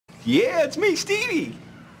Yeah, it's me, Stevie.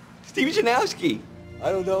 Stevie Janowski.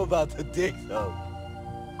 I don't know about the dick, though.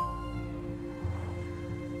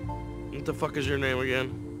 What the fuck is your name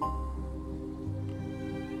again?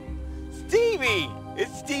 Stevie!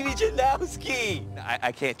 It's Stevie Janowski!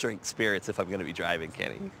 I can't drink spirits if I'm gonna be driving,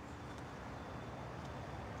 Kenny.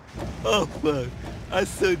 Oh, fuck. I'm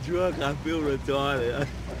so drunk, I feel retarded.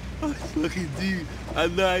 I'm fucking deep. I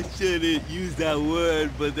know I shouldn't use that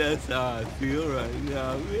word, but that's how I feel right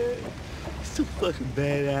now, man. You're so fucking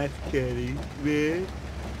badass, Kenny, man.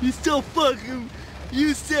 You so fucking...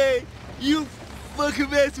 You say you fucking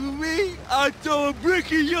mess with me, I'll throw a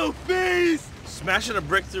brick in your face! Smashing a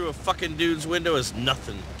brick through a fucking dude's window is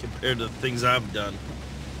nothing compared to the things I've done.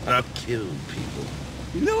 I've killed people.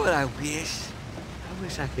 You know what I wish? I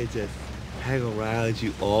wish I could just hang around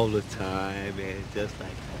you all the time and just like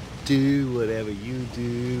do whatever you do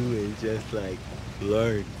and just like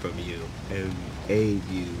learn from you and aid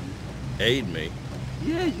you. Aid me?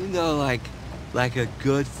 Yeah, you know, like a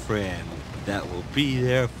good friend that will be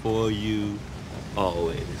there for you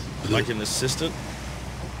always. Like an assistant?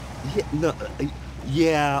 Yeah, no,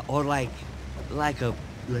 yeah, or like a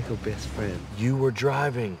best friend. You were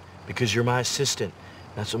driving because you're my assistant.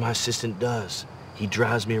 That's what my assistant does. He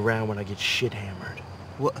drives me around when I get shit hammered.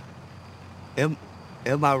 What? Am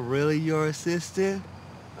I really your assistant?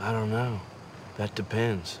 I don't know. That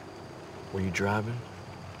depends. Were you driving?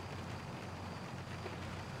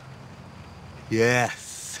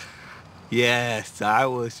 Yes. Yes, I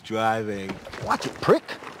was driving. Watch it, prick.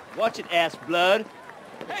 Watch it, ass blood.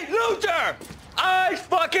 Hey, Luther! Eyes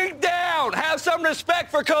fucking down! Have some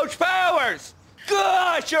respect for Coach Powers!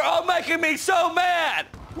 Gosh, you're all making me so mad!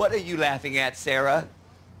 What are you laughing at, Sarah?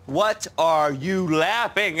 What are you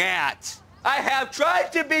laughing at? I have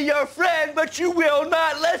tried to be your friend, but you will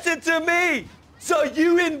not listen to me! So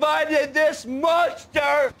you invited this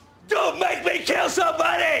monster! Don't make me kill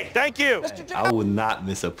somebody! Thank you! I will not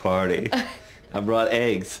miss a party. I brought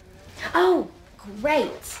eggs. Oh,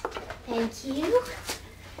 great. Thank you.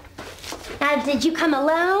 Now, did you come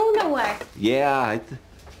alone or what? Yeah, I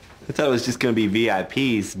thought it was just gonna be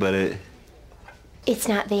VIPs, but It's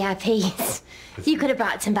not VIPs. You could have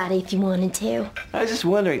brought somebody if you wanted to. I was just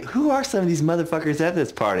wondering, who are some of these motherfuckers at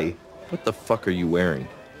this party? What the fuck are you wearing?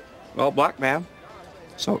 All black, ma'am.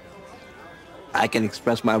 So, I can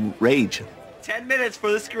express my rage. 10 minutes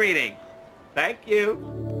for the screening. Thank you.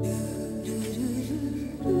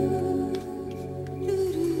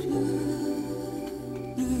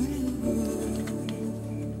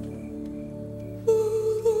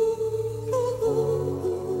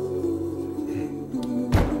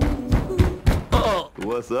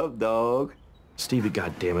 What's up, dog? Stevie,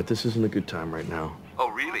 goddammit, this isn't a good time right now. Oh,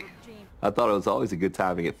 really? I thought it was always a good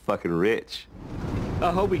time to get fucking rich.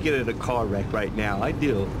 I hope we get in a car wreck right now. I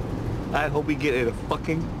do. I hope we get in a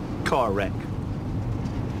fucking car wreck.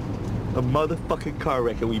 A motherfucking car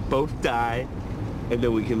wreck and we both die and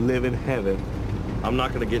then we can live in heaven. I'm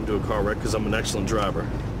not gonna get into a car wreck because I'm an excellent driver.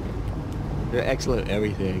 You're excellent at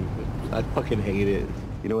everything. I fucking hate it.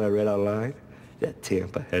 You know what I read online? That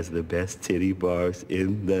Tampa has the best titty bars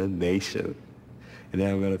in the nation. And now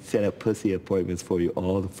I'm gonna set up pussy appointments for you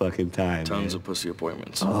all the fucking time. Tons of pussy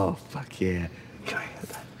appointments. Oh, fuck yeah.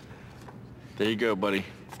 There you go, buddy.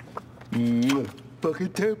 Fucking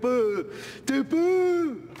Tampa!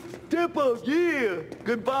 Tampa! Tampa, yeah!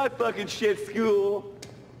 Goodbye, fucking shit school.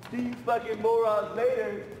 See you fucking morons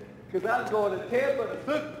later, because I'm going to Tampa to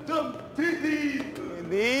suck some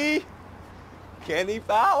titties! Kenny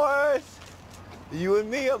Powers! You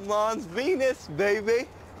and me are Mons Venus, baby.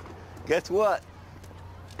 Guess what?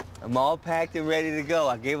 I'm all packed and ready to go.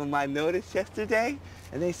 I gave them my notice yesterday,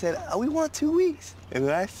 and they said, oh, we want 2 weeks.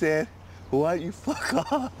 And I said, why don't you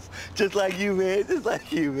fuck off? Just like you, man. Just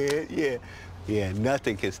like you, man. Yeah. Yeah,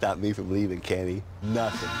 nothing can stop me from leaving, Kenny.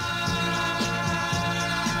 Nothing.